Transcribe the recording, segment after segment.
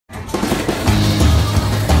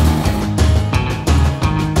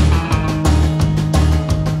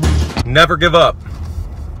Never give up.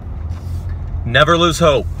 Never lose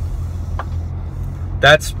hope.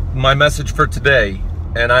 That's my message for today,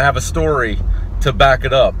 and I have a story to back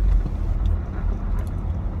it up.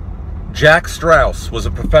 Jack Straus was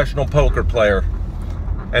a professional poker player,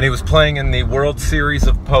 and he was playing in the World Series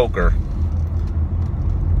of Poker.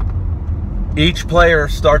 Each player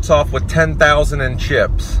starts off with 10,000 in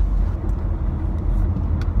chips.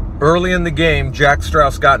 Early in the game, Jack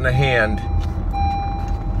Straus got in a hand.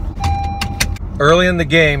 Early in the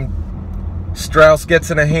game, Straus gets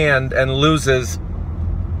in a hand and loses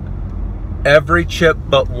every chip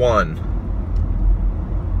but one.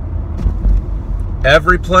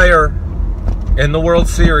 Every player in the World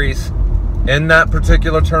Series in that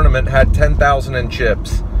particular tournament had 10,000 in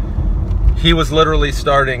chips. He was literally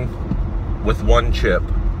starting with one chip.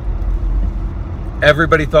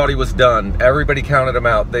 Everybody thought he was done. Everybody counted him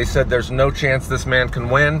out. They said there's no chance this man can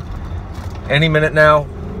win. Any minute now,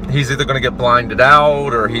 he's either going to get blinded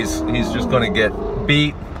out or he's just going to get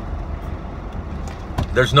beat.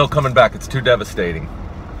 There's no coming back. It's too devastating.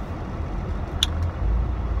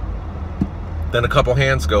 Then a couple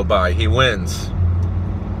hands go by. He wins.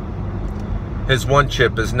 His one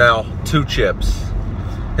chip is now 2 chips.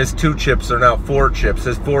 His 2 chips are now 4 chips.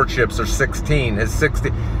 His 4 chips are 16. His 60,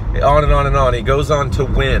 on and on and on. He goes on to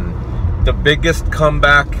win the biggest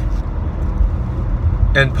comeback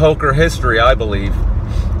in poker history, I believe.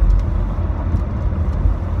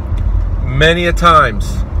 Many a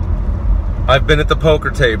times I've been at the poker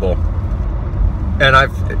table and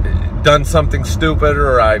I've done something stupid,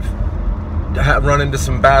 or I've run into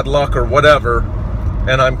some bad luck or whatever,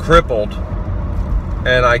 and I'm crippled,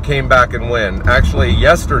 and I came back and win. Actually,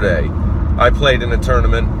 yesterday I played in a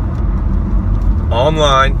tournament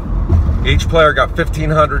online. Each player got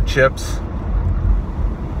 1,500 chips.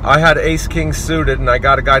 I had ace king suited, and I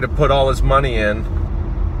got a guy to put all his money in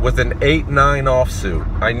with an 8-9 offsuit.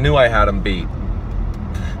 I knew I had him beat.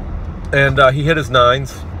 And he hit his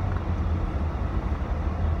 9s.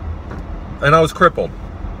 And I was crippled.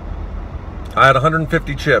 I had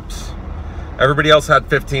 150 chips. Everybody else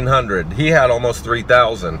had 1,500. He had almost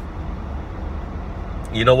 3,000.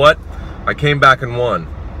 You know what? I came back and won.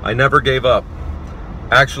 I never gave up.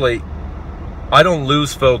 Actually, I don't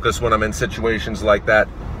lose focus when I'm in situations like that.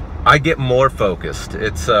 I get more focused.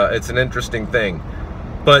 It's an interesting thing.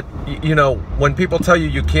 But, you know, when people tell you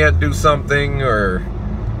you can't do something, or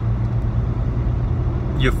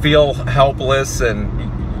you feel helpless and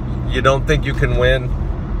you don't think you can win,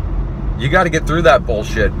 you got to get through that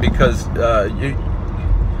bullshit, because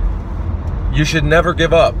you should never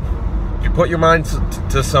give up. If you put your mind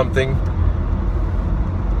to something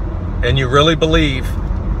and you really believe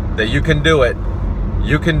that you can do it,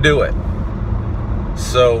 you can do it.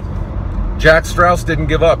 So Jack Straus didn't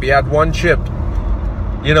give up. He had 1 chip.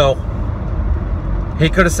 You know, he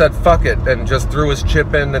could have said fuck it and just threw his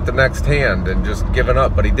chip in at the next hand and just given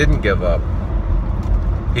up, but he didn't give up.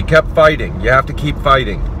 He kept fighting. You have to keep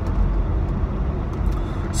fighting.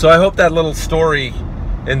 So I hope that little story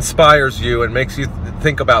inspires you and makes you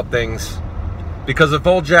think about things. Because if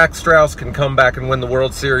old Jack Straus can come back and win the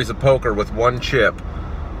World Series of Poker with 1 chip,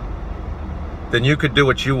 then you could do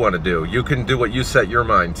what you want to do. You can do what you set your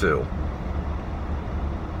mind to.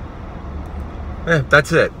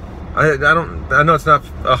 That's it. I know it's not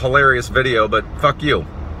a hilarious video, but fuck you.